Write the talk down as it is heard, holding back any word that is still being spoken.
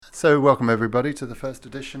So welcome everybody to the first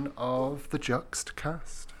edition of the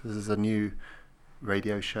Juxtcast. This is a new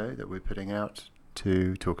radio show that we're putting out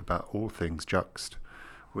to talk about all things Juxt,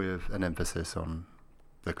 with an emphasis on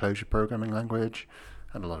the Clojure programming language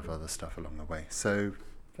and a lot of other stuff along the way. So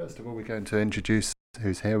first of all, we're going to introduce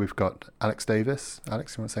who's here. We've got Alex Davis.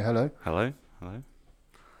 Alex, you want to say hello? Hello. Hello.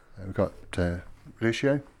 We've got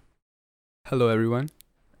Lucio. Hello, everyone.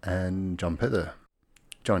 And John Pither.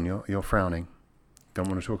 John, you're frowning. Don't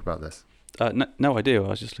want to talk about this. No, I do. I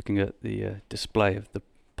was just looking at the display of the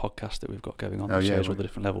podcast that we've got going on. That shows all the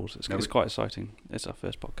different levels. It's quite exciting. It's our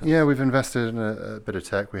first podcast. Yeah, we've invested in a bit of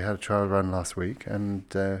tech. We had a trial run last week, and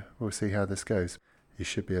we'll see how this goes. You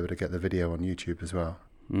should be able to get the video on YouTube as well.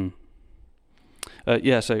 Mm. We're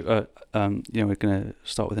going to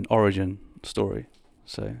start with an origin story.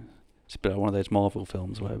 So it's a bit like one of those Marvel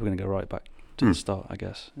films where we're going to go right back to the start, I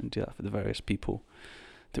guess, and do that for the various people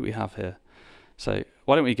that we have here. So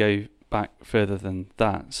why don't we go back further than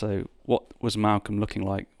that? So what was Malcolm looking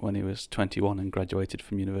like when he was 21 and graduated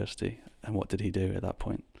from university, and what did he do at that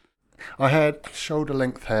point? I had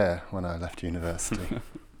shoulder-length hair when I left university,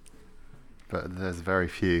 but there's very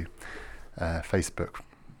few Facebook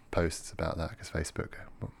posts about that because Facebook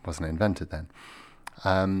wasn't invented then.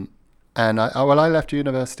 I left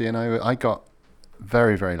university and I got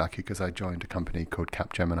very, very lucky because I joined a company called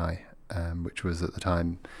Capgemini, which was at the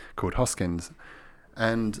time called Hoskins.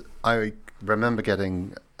 And I remember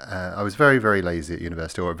I was very, very lazy at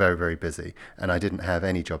university, or very, very busy, and I didn't have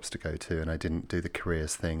any jobs to go to, and I didn't do the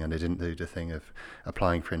careers thing, and I didn't do the thing of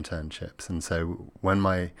applying for internships. And so when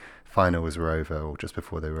my finals were over, or just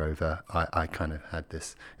before they were over, I kind of had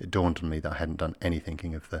this, it dawned on me that I hadn't done any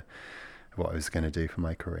thinking of what I was going to do for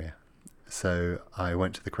my career. So I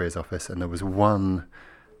went to the careers office, and there was one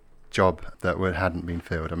job that hadn't been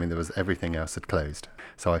filled. I mean, everything else had closed.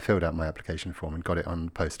 So I filled out my application form and got it on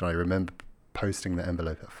the post. And I remember posting the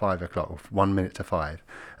envelope at 5 o'clock, or 1 minute to 5,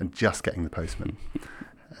 and just getting the postman.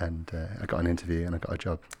 And I got an interview and I got a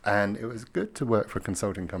job. And it was good to work for a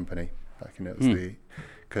consulting company back in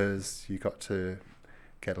because you got to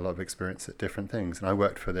get a lot of experience at different things. And I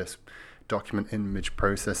worked for this document image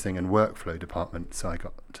processing and workflow department, so I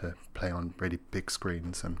got to play on really big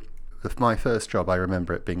screens. And with my first job, I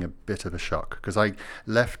remember it being a bit of a shock because I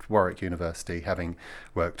left Warwick University having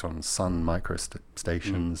worked on Sun micro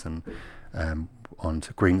stations and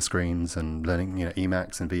onto green screens and learning,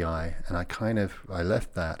 Emacs and VI. And I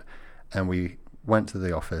left that, and we went to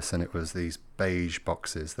the office, and it was these beige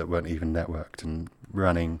boxes that weren't even networked and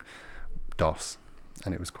running DOS,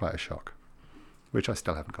 and it was quite a shock, which I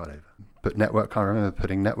still haven't got over. But I remember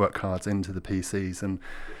putting network cards into the PCs and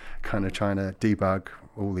kind of trying to debug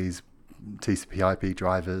all these TCP IP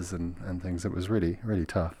drivers and things. It was really, really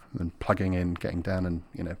tough. And plugging in, getting down and,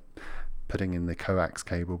 putting in the coax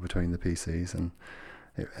cable between the PCs and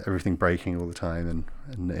everything breaking all the time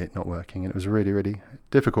and it not working. And it was really, really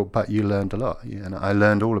difficult, but you learned a lot. And I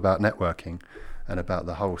learned all about networking and about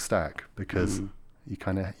the whole stack because you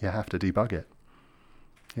have to debug it.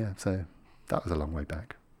 Yeah, so that was a long way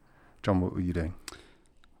back. John, what were you doing?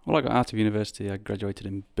 Well, I got out of university. I graduated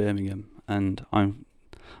in Birmingham, and I'm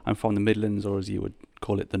from the Midlands, or as you would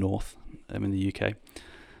call it, the North. I'm in the UK.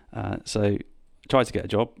 So I tried to get a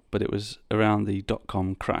job, but it was around the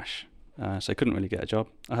dot-com crash. So I couldn't really get a job.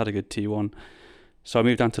 I had a good T1. So I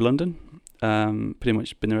moved down to London. Pretty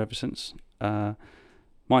much been there ever since.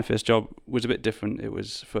 My first job was a bit different. It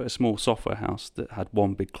was for a small software house that had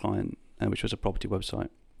one big client, which was a property website.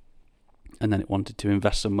 And then it wanted to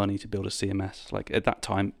invest some money to build a CMS. Like at that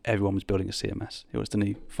time, everyone was building a CMS. It was the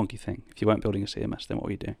new funky thing. If you weren't building a CMS, then what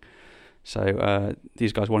were you doing? So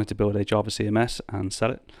these guys wanted to build a Java CMS and sell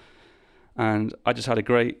it. And I just had a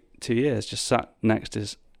great 2 years, just sat next to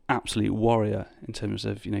this absolute warrior in terms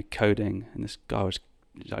of, coding. And this guy was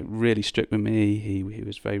like really strict with me. He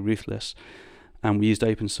was very ruthless. And we used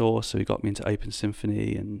open source, so he got me into Open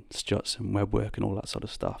Symphony and Struts and WebWork and all that sort of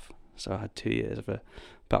stuff. So I had 2 years of a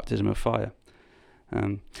baptism of fire.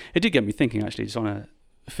 It did get me thinking, actually, just on a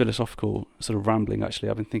philosophical sort of rambling, actually.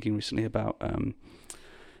 I've been thinking recently about,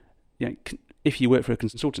 if you work for a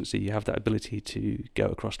consultancy, you have that ability to go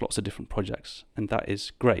across lots of different projects, and that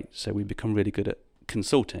is great. So we become really good at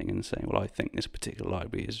consulting and saying, well, I think this particular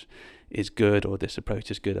library is good, or this approach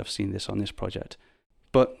is good. I've seen this on this project.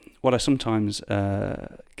 But what I sometimes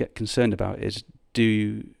get concerned about is,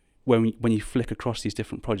 when you flick across these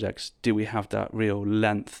different projects, do we have that real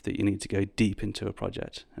length that you need to go deep into a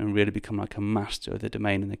project and really become like a master of the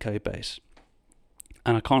domain and the code base?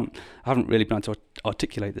 And I haven't really been able to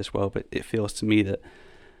articulate this well, but it feels to me that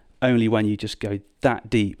only when you just go that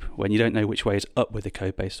deep, when you don't know which way is up with the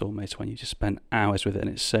code base almost, when you just spend hours with it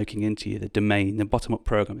and it's soaking into you, the domain, the bottom-up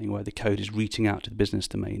programming where the code is reaching out to the business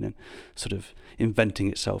domain and sort of inventing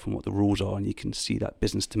itself and what the rules are, and you can see that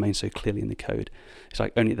business domain so clearly in the code. It's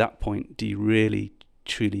like only at that point do you really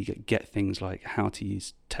truly get things like how to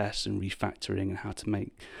use tests and refactoring and how to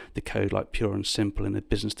make the code like pure and simple in a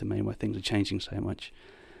business domain where things are changing so much.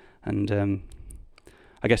 And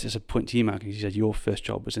I guess it's a point to you, Mark, because you said your first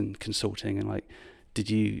job was in consulting, and like, did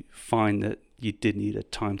you find that you did need a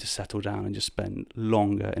time to settle down and just spend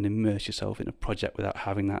longer and immerse yourself in a project without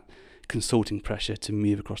having that consulting pressure to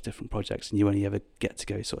move across different projects, and you only ever get to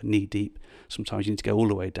go sort of knee deep? Sometimes you need to go all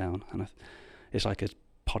the way down, and it's like a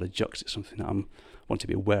paradox. It's something that I want to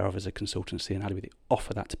be aware of as a consultancy, and how do we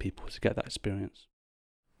offer that to people to get that experience?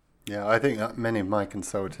 Yeah, I think that many of my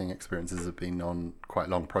consulting experiences have been on quite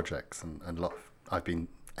long projects, and a lot of, I've been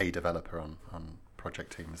a developer on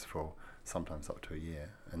project teams for sometimes up to a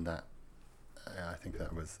year, and that I think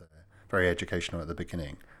that was very educational at the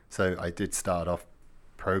beginning. So I did start off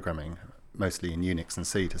programming mostly in Unix and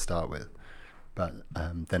C to start with, but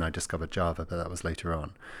then I discovered Java, but that was later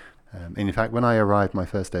on. And in fact, when I arrived my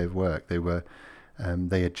first day of work,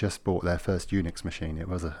 they had just bought their first Unix machine. It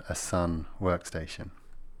was a Sun workstation,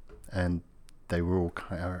 and they were all,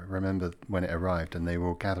 I remember when it arrived, and they were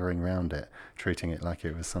all gathering around it, treating it like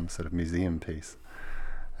it was some sort of museum piece.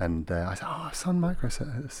 And I said, Sun Micro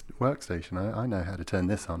workstation, I know how to turn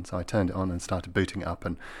this on. So I turned it on and started booting it up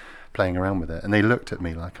and playing around with it. And they looked at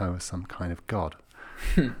me like I was some kind of god.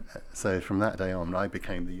 So from that day on, I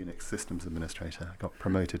became the Unix systems administrator. I got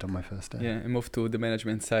promoted on my first day. Yeah, I moved to the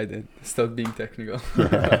management side and stopped being technical.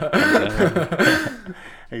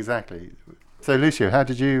 Exactly. So Lucio, how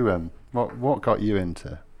did you, what got you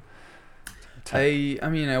into tech?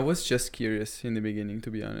 I was just curious in the beginning,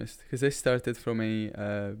 to be honest, because I started from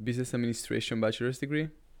a business administration bachelor's degree,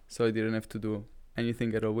 so I didn't have to do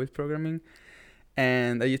anything at all with programming.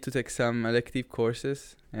 And I used to take some elective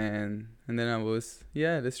courses, and then I was,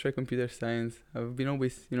 let's try computer science. I've been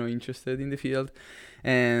always, interested in the field.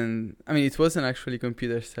 And I mean, it wasn't actually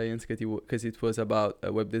computer science because it was about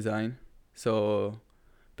web design. So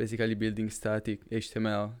basically building static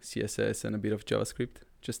HTML, CSS, and a bit of JavaScript,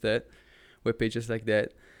 just that, web pages like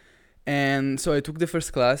that. And so I took the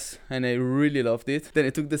first class, and I really loved it. Then I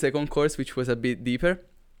took the second course, which was a bit deeper.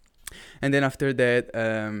 And then after that,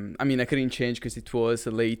 I couldn't change because it was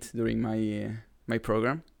late during my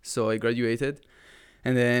program. So I graduated.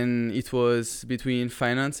 And then it was between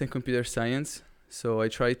finance and computer science. So I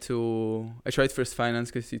tried first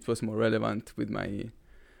finance because it was more relevant with my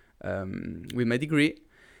degree.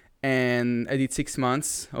 And I did 6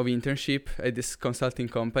 months of internship at this consulting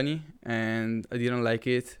company, and I didn't like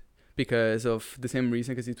it because of the same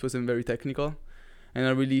reason, because it wasn't very technical. And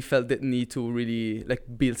I really felt that need to really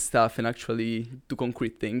build stuff and actually do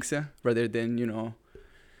concrete things rather than,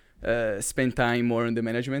 spend time more on the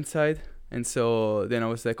management side. And so then I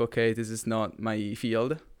was like, okay, this is not my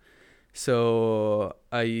field. So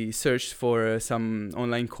I searched for some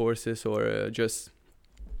online courses or just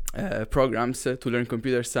programs to learn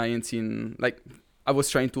computer science I was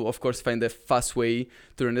trying to, of course, find a fast way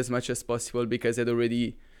to learn as much as possible because I'd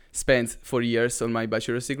already spent 4 years on my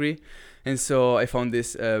bachelor's degree. And so I found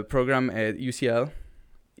this program at UCL.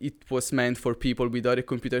 It was meant for people without a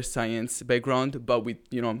computer science background, but with,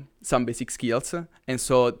 some basic skills. And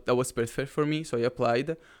so that was perfect for me. So I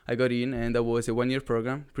applied, I got in, and that was a 1-year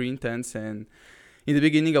program, pretty intense. And in the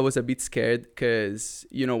beginning, I was a bit scared because,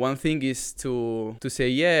 one thing is to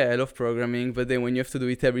say, I love programming, but then when you have to do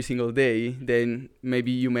it every single day, then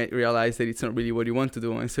maybe you may realize that it's not really what you want to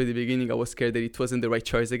do. And so in the beginning, I was scared that it wasn't the right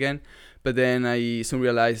choice again. But then I soon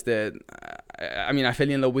realized that, I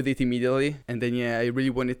fell in love with it immediately. And then, I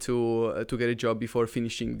really wanted to get a job before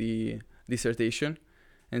finishing the dissertation.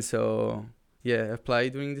 And so, I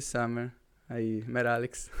applied during the summer. I met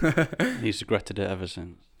Alex. He's regretted it ever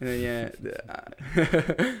since.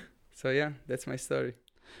 So that's my story.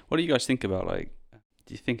 What do you guys think about, do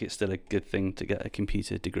you think it's still a good thing to get a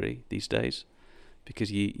computer degree these days?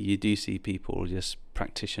 Because you do see people, just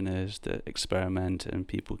practitioners that experiment, and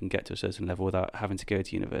people can get to a certain level without having to go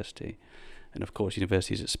to university. And of course,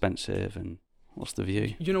 university is expensive. And what's the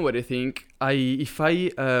view? You know what I think? If I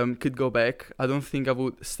could go back, I don't think I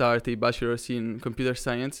would start a bachelor's in computer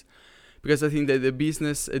science, because I think that the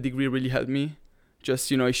business degree really helped me.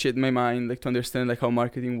 Just, it shaped my mind, to understand, how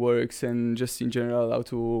marketing works, and just in general, how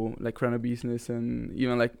to, run a business, and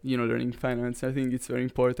even, learning finance. I think it's very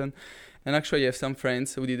important. And actually, I have some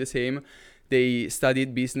friends who did the same. They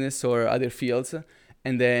studied business or other fields,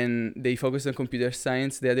 and then they focused on computer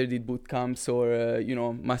science. The other did boot camps or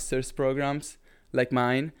master's programs like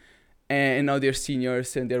mine, and now they're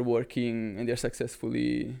seniors and they're working and they're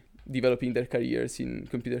successfully developing their careers in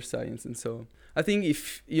computer science. And so I think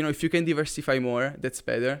if you can diversify more, that's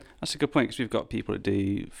better. That's a good point, because we've got people that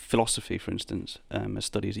do philosophy, for instance, as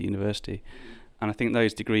studies at university, and I think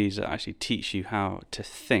those degrees actually teach you how to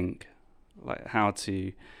think, like how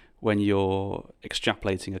to, when you're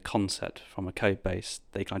extrapolating a concept from a code base,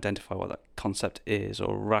 they can identify what that concept is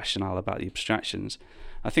or rationale about the abstractions.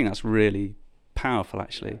 I think that's really powerful,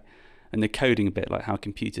 actually. And the coding a bit, like how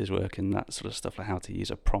computers work and that sort of stuff, like how to use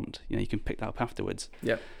a prompt, you can pick that up afterwards.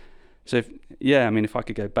 Yeah. So if I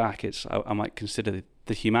could go back, I might consider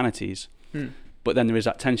the humanities. But then there is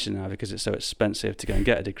that tension now, because it's so expensive to go and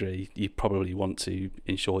get a degree. You probably want to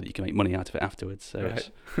ensure that you can make money out of it afterwards. So right.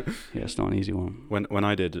 It's not an easy one. When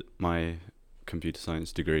I did my computer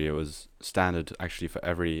science degree, it was standard actually for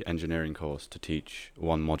every engineering course to teach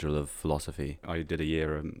one module of philosophy. I did a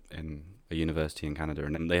year in a university in Canada,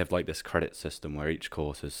 and they have like this credit system where each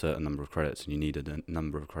course is a certain number of credits, and you needed a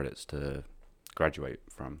number of credits to graduate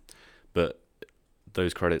from. But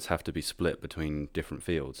those credits have to be split between different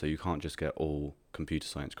fields, so you can't just get all computer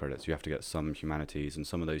science credits. You have to get some humanities, and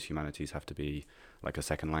some of those humanities have to be like a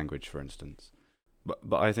second language, for instance.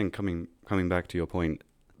 But I think coming back to your point,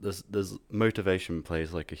 there's motivation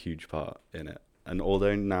plays like a huge part in it. And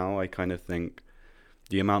although now I kind of think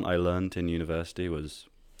the amount I learned in university was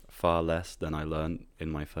far less than I learned in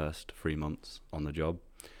my first 3 months on the job,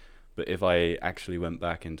 but if I actually went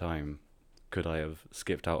back in time, could I have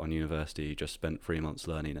skipped out on university, just spent 3 months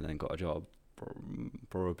learning and then got a job?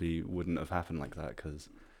 Probably wouldn't have happened like that, because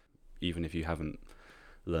even if you haven't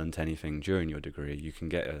learned anything during your degree, you can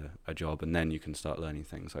get a job and then you can start learning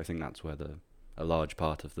things. I think that's where a large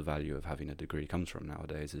part of the value of having a degree comes from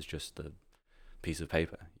nowadays, is just the piece of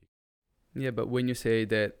paper. Yeah, but when you say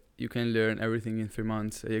that you can learn everything in 3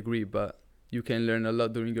 months, I agree, but you can learn a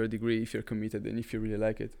lot during your degree if you're committed and if you really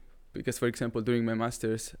like it. Because, for example, during my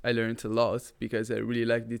master's, I learned a lot because I really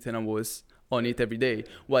liked it and I was on it every day.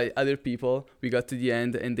 While other people, we got to the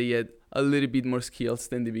end and they had a little bit more skills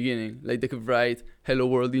than the beginning. Like they could write Hello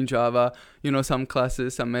World in Java, some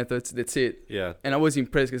classes, some methods, that's it. Yeah. And I was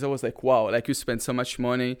impressed because I was like, wow, like you spent so much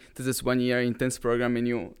money. This is 1 year intense program and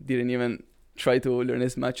you didn't even try to learn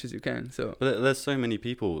as much as you can. So but there's so many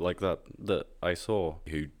people like that I saw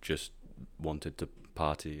who just wanted to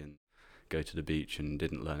party and go to the beach and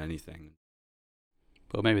didn't learn anything.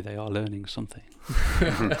 Well, maybe they are learning something.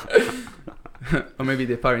 Or maybe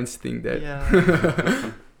the parents think that.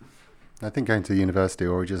 Yeah. I think going to university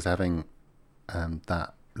or just having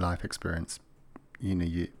that life experience,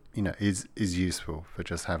 is useful for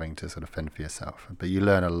just having to sort of fend for yourself. But you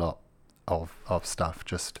learn a lot of stuff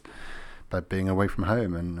just by being away from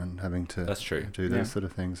home and having to That's true. do those sort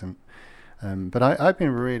of things. And but I've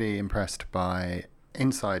been really impressed by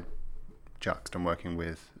inside Juxt and working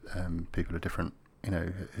with people of different,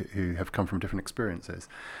 who have come from different experiences.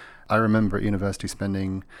 I remember at university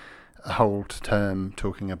spending a whole term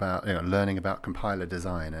talking about, learning about compiler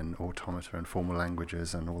design and automata and formal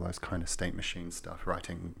languages and all those kind of state machine stuff,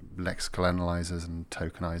 writing lexical analyzers and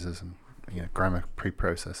tokenizers and, grammar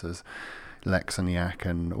preprocessors, Lex and Yak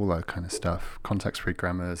and all that kind of stuff, context-free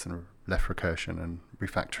grammars and left recursion and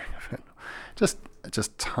refactoring of it.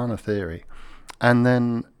 Just ton of theory. And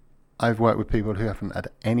then I've worked with people who haven't had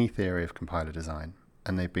any theory of compiler design,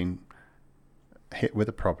 and they've been hit with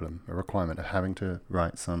a requirement of having to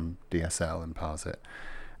write some DSL and parse it.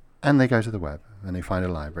 And they go to the web and they find a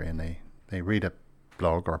library and they read a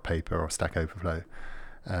blog or a paper or Stack Overflow,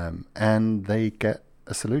 and they get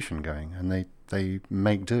a solution going and they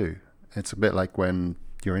make do. It's a bit like when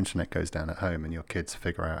your internet goes down at home and your kids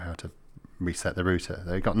figure out how to reset the router.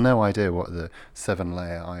 They've got no idea what the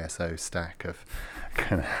 7-layer ISO stack of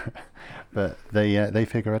but they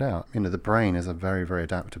figure it out. The brain is a very, very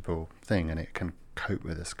adaptable thing, and it can cope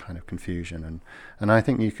with this kind of confusion. And I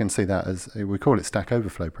think you can see that as, we call it Stack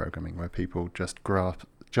Overflow programming, where people just grasp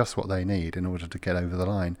just what they need in order to get over the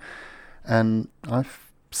line. And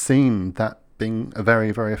I've seen that being a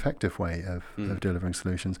very, very effective way of delivering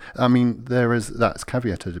solutions. I mean, that's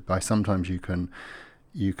caveated by sometimes you can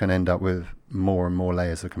end up with more and more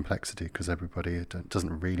layers of complexity because everybody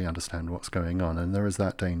doesn't really understand what's going on, and there is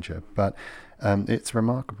that danger. But it's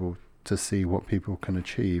remarkable to see what people can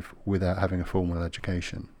achieve without having a formal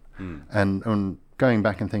education. And going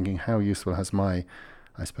back and thinking, how useful has my,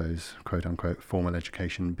 I suppose, quote-unquote, formal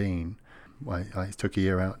education been? I took a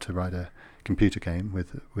year out to write a computer game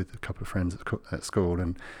with a couple of friends at school,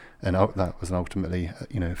 and that was ultimately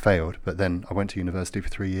failed. But then I went to university for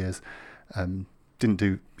 3 years,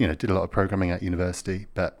 did a lot of programming at university,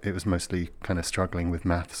 but it was mostly kind of struggling with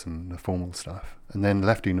maths and the formal stuff. And then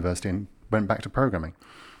left university and went back to programming.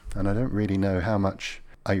 And I don't really know how much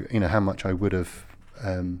I would have,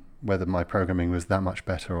 whether my programming was that much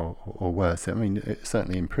better or worse. I mean, it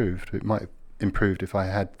certainly improved. It might have improved if I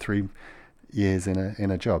had 3 years in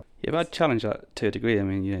a job. Yeah, but I'd challenge that to a degree. I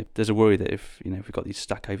mean, there's a worry that if we've got these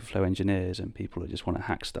Stack Overflow engineers and people who just want to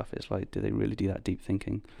hack stuff, it's like, do they really do that deep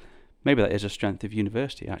thinking? Maybe that is a strength of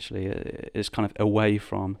university, actually. It's kind of away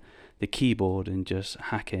from the keyboard and just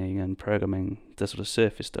hacking and programming the sort of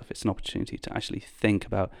surface stuff. It's an opportunity to actually think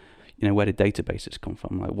about, where did databases come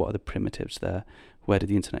from? Like, what are the primitives there? Where did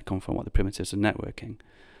the internet come from? What are the primitives of networking?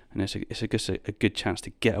 And it's a good chance to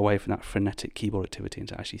get away from that frenetic keyboard activity and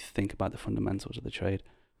to actually think about the fundamentals of the trade.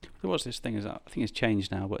 There was this thing, I think it's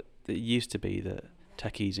changed now, but it used to be that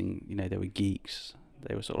techies, they were geeks.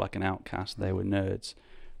 They were sort of like an outcast. They were nerds.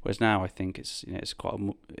 Whereas now I think it's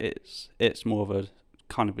it's more of a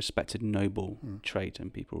kind of respected noble trait,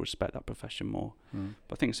 and people respect that profession more.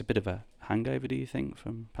 But I think it's a bit of a hangover, do you think,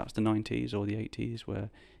 from perhaps the 90s or the 80s, where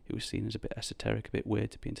it was seen as a bit esoteric, a bit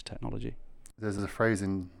weird to be into technology? There's a phrase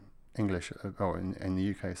in English, or in the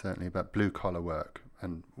UK certainly, about blue-collar work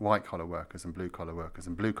and white-collar workers and blue-collar workers.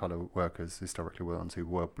 And blue-collar workers historically were ones who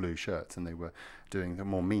wore blue shirts, and they were doing the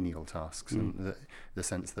more menial tasks, and the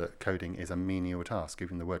sense that coding is a menial task.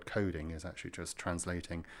 Even the word coding is actually just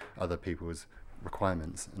translating other people's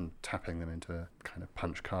requirements and tapping them into a kind of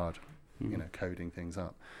punch card, coding things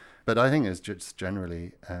up. But I think it's just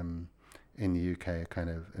generally in the UK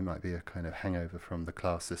it might be a kind of hangover from the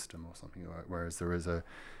class system or something, whereas there is a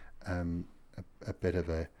bit of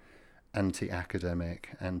a anti-academic,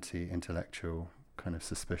 anti-intellectual kind of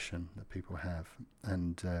suspicion that people have,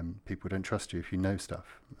 and people don't trust you if you know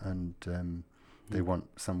stuff, and they want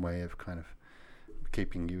some way of kind of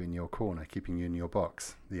keeping you in your corner, keeping you in your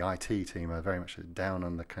box. The IT team are very much down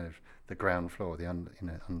on the kind of the ground floor, the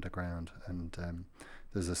underground, and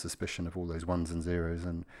there's a suspicion of all those ones and zeros,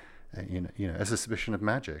 and a suspicion of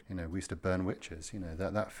magic. We used to burn witches.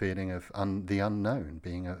 That feeling of the unknown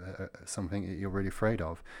being something that you're really afraid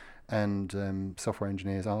of, and software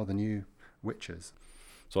engineers are the new witches.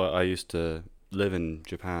 So I used to live in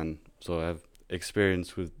Japan, so I have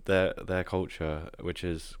experience with their culture, which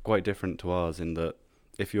is quite different to ours, in that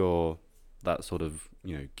if you're that sort of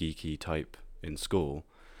geeky type in school,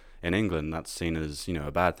 in England that's seen as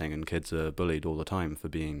a bad thing, and kids are bullied all the time for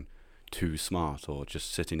being too smart or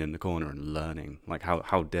just sitting in the corner and learning. Like,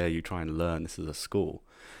 how dare you try and learn? This is a school.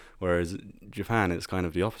 Whereas Japan, it's kind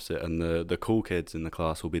of the opposite, and the cool kids in the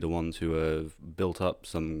class will be the ones who have built up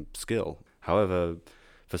some skill. However,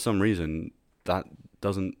 for some reason, that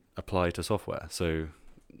doesn't apply to software, so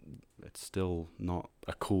it's still not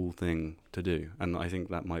a cool thing to do, and I think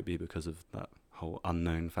that might be because of that whole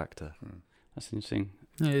unknown factor. That's interesting.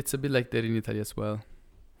 Yeah, it's a bit like that in Italy as well.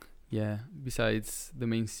 Yeah, besides the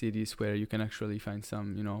main cities where you can actually find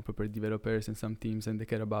some, proper developers and some teams, and they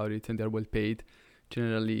care about it and they're well paid.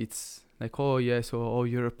 Generally, it's like,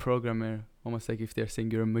 you're a programmer, almost like if they're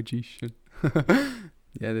saying you're a magician.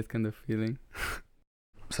 Yeah, that kind of feeling.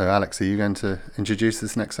 So, Alex, are you going to introduce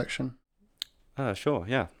this next section? Sure,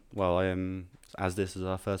 yeah. Well, as this is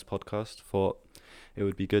our first podcast, thought it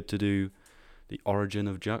would be good to do the origin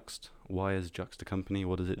of Juxt. Why is Juxt a company?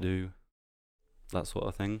 What does it do? That sort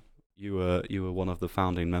of thing. You were one of the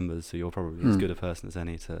founding members, so you're probably as good a person as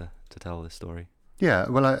any to tell this story. Yeah,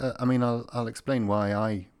 well, I'll explain why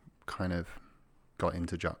I kind of got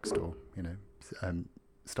into Juxt, or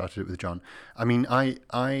started it with John. I mean,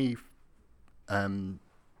 I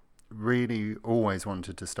really always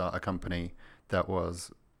wanted to start a company that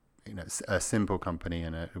was, a simple company,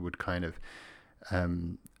 and it would kind of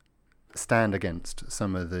stand against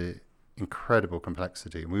some of the incredible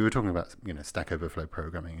complexity. We were talking about, Stack Overflow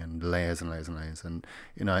programming and layers and layers and layers, and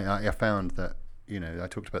I found that I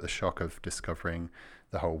talked about the shock of discovering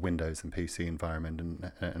the whole Windows and PC environment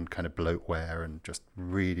and kind of bloatware and just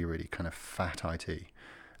really, really kind of fat IT,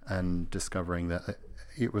 and discovering that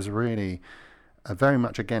it was really very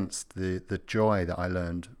much against the joy that I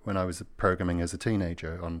learned when I was programming as a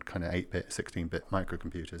teenager on kind of 8-bit, 16-bit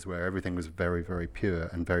microcomputers, where everything was very, very pure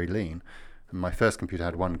and very lean. And my first computer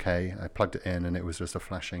had 1K. I plugged it in, and it was just a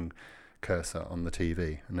flashing cursor on the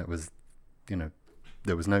TV, and it was,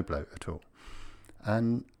 there was no bloat at all.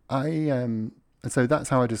 And so that's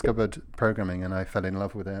how I discovered programming, and I fell in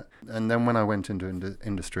love with it. And then when I went into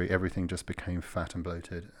industry, everything just became fat and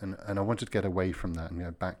bloated, and I wanted to get away from that and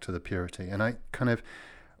go back to the purity. And I kind of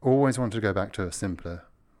always wanted to go back to a simpler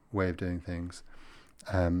way of doing things.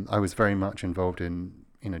 I was very much involved in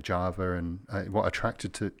Java, and what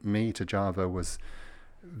attracted me to Java was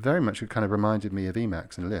very much, it kind of reminded me of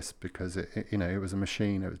Emacs and Lisp, because it was a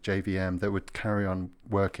machine, it was JVM that would carry on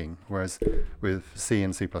working, whereas with C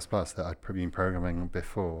and C++ that I'd probably been programming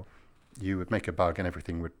before, you would make a bug and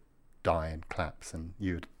everything would die and collapse, and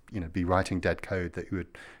you would be writing dead code that you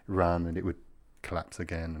would run and it would collapse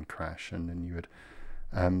again and crash, and then you would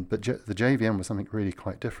but the JVM was something really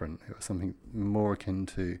quite different. It was something more akin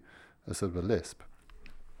to a sort of a Lisp.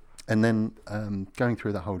 And then going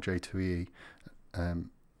through the whole J2EE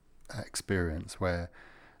experience, where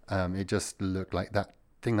it just looked like that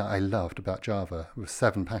thing that I loved about Java with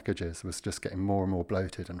 7 packages was just getting more and more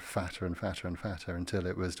bloated and fatter and fatter and fatter, until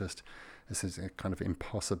it was just, this is a kind of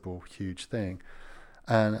impossible, huge thing.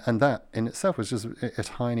 And that in itself was just a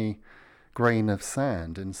tiny grain of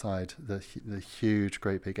sand inside the huge,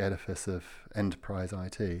 great big edifice of enterprise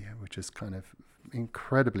IT, which is kind of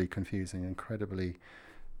incredibly confusing, incredibly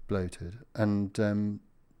bloated. And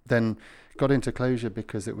then got into Clojure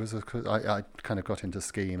because it was I kind of got into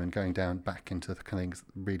Scheme and going down back into the kind of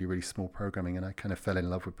really, really small programming, and I kind of fell in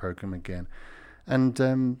love with programming again. And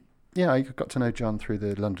I got to know John through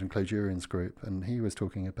the London Clojurians group, and he was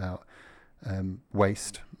talking about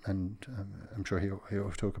waste, and I'm sure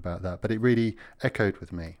he'll talk about that. But it really echoed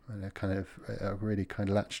with me, and I really kind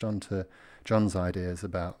of latched onto John's ideas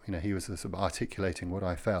about, he was sort of articulating what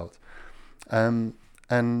I felt. And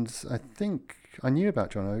I think I knew about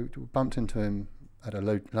John. I bumped into him at a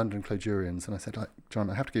London Clojurians, and I said, John,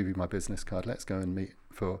 I have to give you my business card. Let's go and meet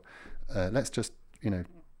let's just,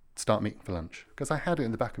 start meeting for lunch. Because I had it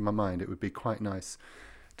in the back of my mind, it would be quite nice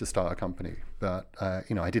to start a company. But,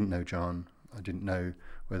 I didn't know John. I didn't know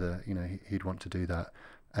whether, he'd want to do that.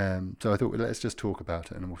 So I thought, well, let's just talk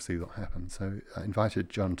about it and we'll see what happens. So I invited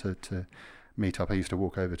John to meet up. I used to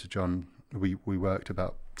walk over to John. We worked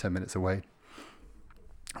about 10 minutes away.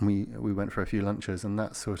 And we went for a few lunches, and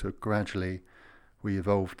that sort of gradually we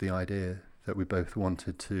evolved the idea that we both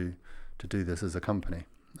wanted to do this as a company.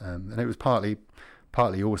 And it was partly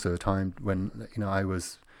also a time when, I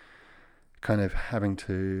was kind of having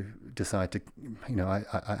to decide to,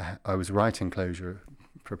 I was writing Clojure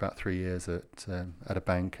for about 3 years at a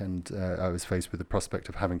bank, and I was faced with the prospect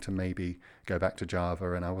of having to maybe go back to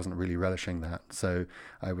Java, and I wasn't really relishing that. So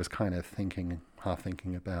I was kind of half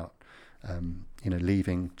thinking about,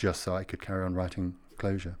 leaving just so I could carry on writing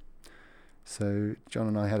Clojure. So John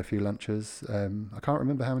and I had a few lunches. I can't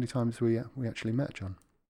remember how many times we actually met, John.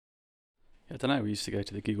 I don't know. We used to go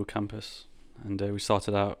to the Google campus, and we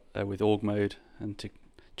started out with org mode and to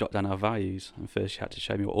jot down our values. And first, you had to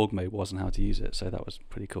show me what org mode was and how to use it. So that was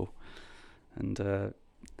pretty cool. And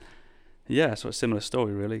sort of similar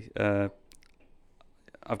story, really.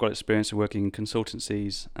 I've got experience of working in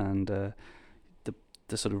consultancies, and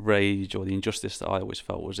the sort of rage or the injustice that I always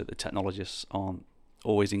felt was that the technologists aren't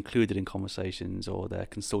always included in conversations, or they're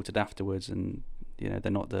consulted afterwards, and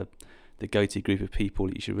they're not the go-to group of people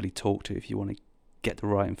that you should really talk to if you want to get the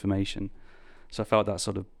right information. So I felt that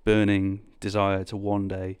sort of burning desire to one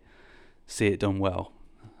day see it done well,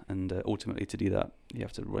 and ultimately to do that you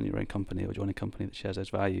have to run your own company or join a company that shares those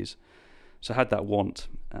values. So I had that want.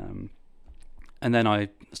 And then I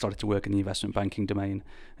started to work in the investment banking domain,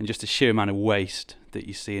 and just the sheer amount of waste that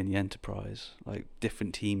you see in the enterprise, like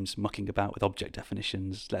different teams mucking about with object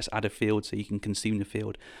definitions. Let's add a field so you can consume the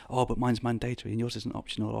field. Oh, but mine's mandatory and yours isn't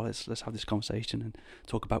optional. Oh, let's have this conversation and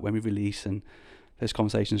talk about when we release. And those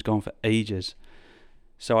conversations go on for ages.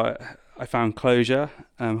 So I found Clojure.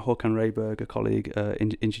 Håkan Rayberg, a colleague,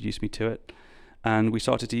 introduced me to it, and we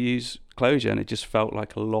started to use Clojure, and it just felt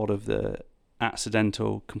like a lot of the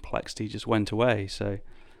accidental complexity just went away. So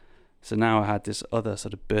now I had this other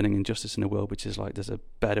sort of burning injustice in the world, which is like there's a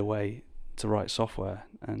better way to write software,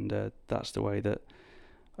 and that's the way that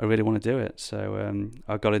I really want to do it. So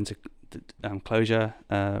I got into Clojure,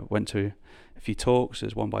 went to a few talks.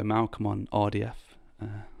 There's one by Malcolm on RDF,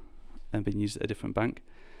 and been used at a different bank.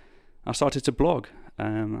 I started to blog.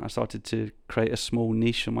 I started to create a small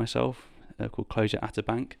niche for myself called Clojure at a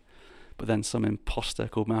Bank. But then some imposter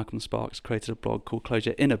called Malcolm Sparks created a blog called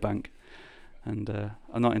Clojure in a Bank. And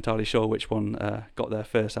I'm not entirely sure which one got there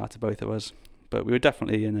first out of both of us. But we were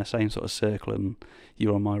definitely in the same sort of circle, and you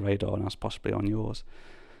were on my radar and I was possibly on yours.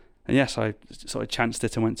 And yes, I sort of chanced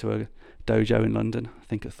it and went to a dojo in London, I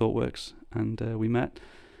think at ThoughtWorks, and we met.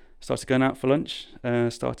 Started going out for lunch,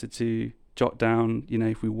 started to jot down,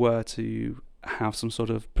 if we were to have some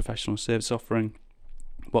sort of professional service offering,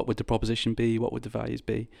 what would the proposition be, what would the values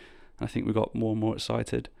be? I think we got more and more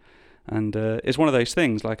excited, and it's one of those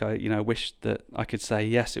things. Like I wish that I could say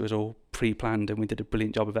yes, it was all pre-planned and we did a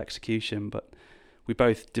brilliant job of execution, but we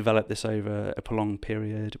both developed this over a prolonged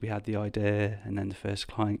period. We had the idea, and then the first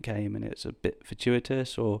client came, and it's a bit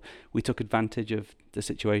fortuitous, or we took advantage of the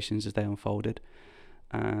situations as they unfolded.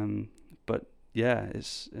 But yeah,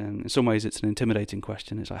 it's in some ways it's an intimidating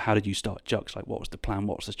question. It's like, how did you start Jux? Like, what was the plan?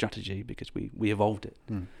 What was the strategy? Because we evolved it.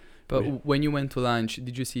 But when you went to lunch,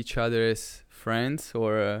 did you see each other as friends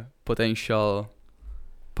or potential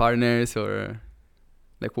partners, or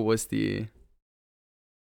like what was the?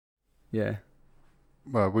 Yeah.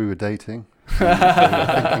 Well, we were dating. So we were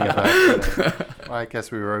thinking about, I guess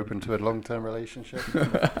we were open to a long-term relationship.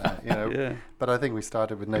 Yeah. But I think we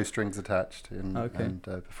started with no strings attached, and Okay.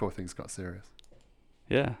 before things got serious.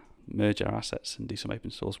 Yeah, merge our assets and do some open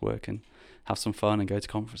source work and have some fun and go to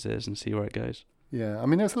conferences and see where it goes. Yeah, I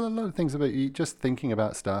mean, there's a lot of things about you just thinking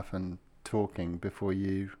about stuff and talking before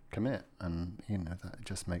you commit, and that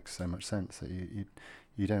just makes so much sense that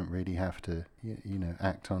you don't really have to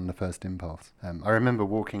act on the first impulse. I remember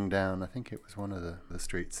walking down, I think it was one of the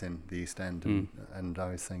streets in the East End, and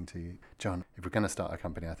I was saying to you, John, if we're going to start a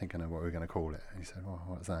company, I think I know what we're going to call it. And he said, well,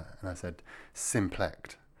 what's that? And I said,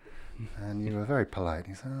 Simplect. And you were very polite.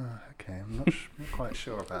 He said, oh, okay, I'm not quite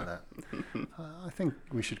sure about that. I think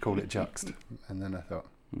we should call it Juxt. And then I thought,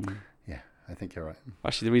 yeah, I think you're right.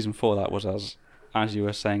 Actually, the reason for that was as you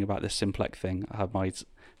were saying about this Simplect thing, I had my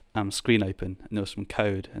screen open and there was some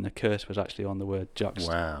code, and the curse was actually on the word Juxt.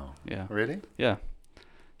 Wow. Yeah. Really? Yeah.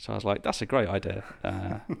 So I was like, that's a great idea.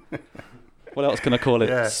 What else can I call it?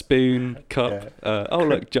 Yeah. Spoon, cup. Yeah. Oh,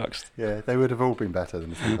 look, Juxt. Yeah, they would have all been better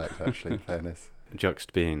than Simplect, actually, in fairness.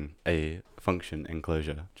 Juxt being a function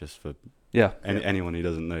enclosure, just for Yeah. anyone who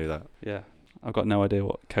doesn't know that. Yeah. I've got no idea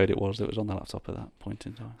what code it was that was on the laptop at that point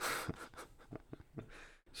in time.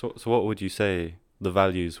 So what would you say the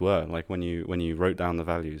values were? Like when you wrote down the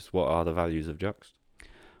values, what are the values of Juxt?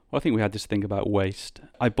 Well, I think we had this thing about waste.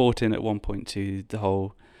 I bought in at one point to the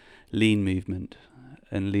whole lean movement,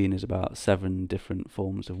 and lean is about 7 different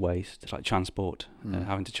forms of waste. It's like transport,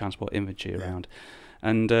 having to transport inventory around.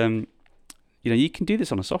 And you can do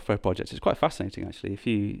this on a software project. It's quite fascinating, actually.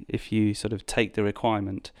 If you sort of take the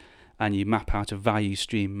requirement and you map out a value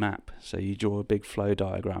stream map, so you draw a big flow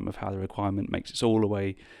diagram of how the requirement makes its all the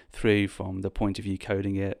way through from the point of you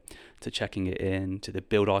coding it, to checking it in, to the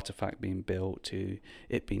build artifact being built, to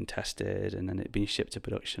it being tested, and then it being shipped to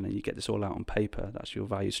production, and you get this all out on paper. That's your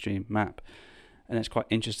value stream map. And it's quite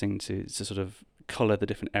interesting to sort of colour the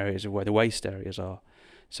different areas of where the waste areas are.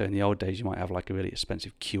 So in the old days, you might have like a really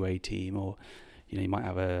expensive QA team, or you might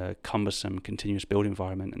have a cumbersome continuous build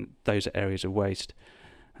environment, and those are areas of waste.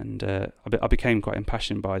 And I became quite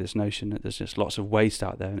impassioned by this notion that there's just lots of waste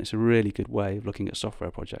out there, and it's a really good way of looking at software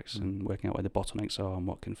projects and working out where the bottlenecks are and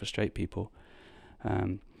what can frustrate people.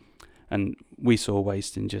 And we saw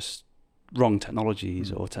waste in just wrong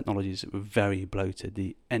technologies, or technologies that were very bloated,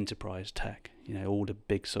 the enterprise tech, all the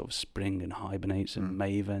big sort of Spring and Hibernates and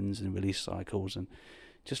Mavens and release cycles, and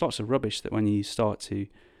just lots of rubbish that when you start to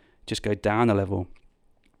just go down a level,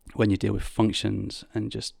 when you deal with functions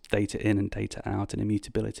and just data in and data out and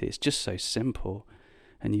immutability, it's just so simple.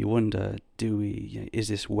 And you wonder, is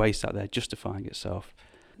this waste out there justifying itself?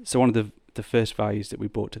 So one of the first values that we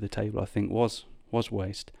brought to the table, I think, was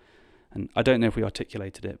waste. And I don't know if we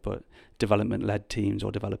articulated it, but development-led teams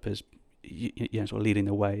or developers, sort of leading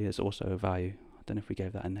the way is also a value. I don't know if we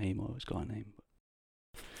gave that a name or it's got a name.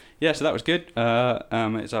 Yeah, so that was good.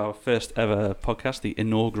 It's our first ever podcast, the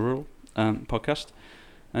inaugural podcast.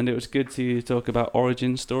 And it was good to talk about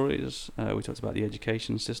origin stories. We talked about the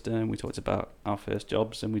education system. We talked about our first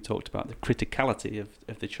jobs, and we talked about the criticality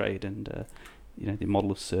of the trade, and the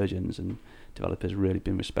model of surgeons and developers really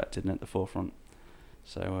been respected and at the forefront.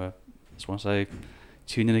 So I just want to say,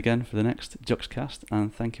 tune in again for the next Juxcast,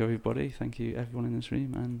 and thank you everybody. Thank you everyone in this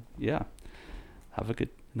room, and have a good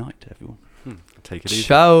night, everyone. Take it easy.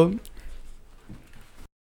 Ciao.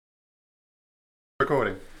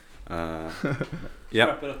 Recording. Yeah.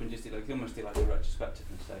 Wrap it up and just almost do like a retrospective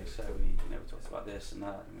and say, so we talked about this and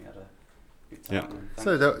that, and we had a good time.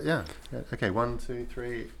 Yeah. So okay, 1, 2,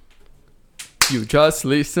 3. You just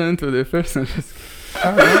listened to the first. No,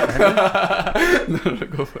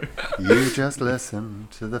 go for it. You just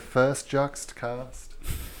listened to the first Juxtcast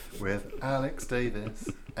with Alex Davis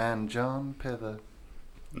and John Pither.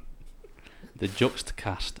 The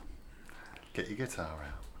Juxtcast. Get your guitar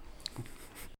out.